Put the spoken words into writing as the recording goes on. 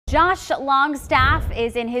Josh Longstaff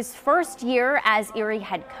is in his first year as Erie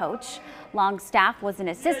head coach. Longstaff was an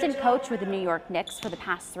assistant coach with the New York Knicks for the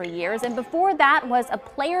past 3 years, and before that was a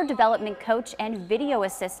player development coach and video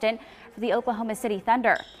assistant for the Oklahoma City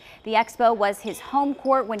Thunder. The Expo was his home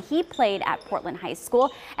court when he played at Portland High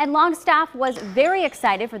School, and Longstaff was very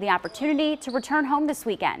excited for the opportunity to return home this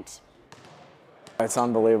weekend. It's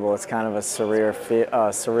unbelievable. It's kind of a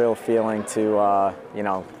surreal feeling to,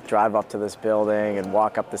 drive up to this building and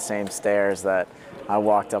walk up the same stairs that I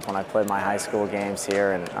walked up when I played my high school games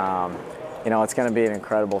here. And, it's going to be an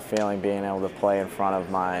incredible feeling being able to play in front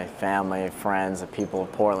of my family, friends, the people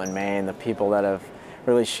of Portland, Maine, the people that have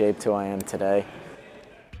really shaped who I am today.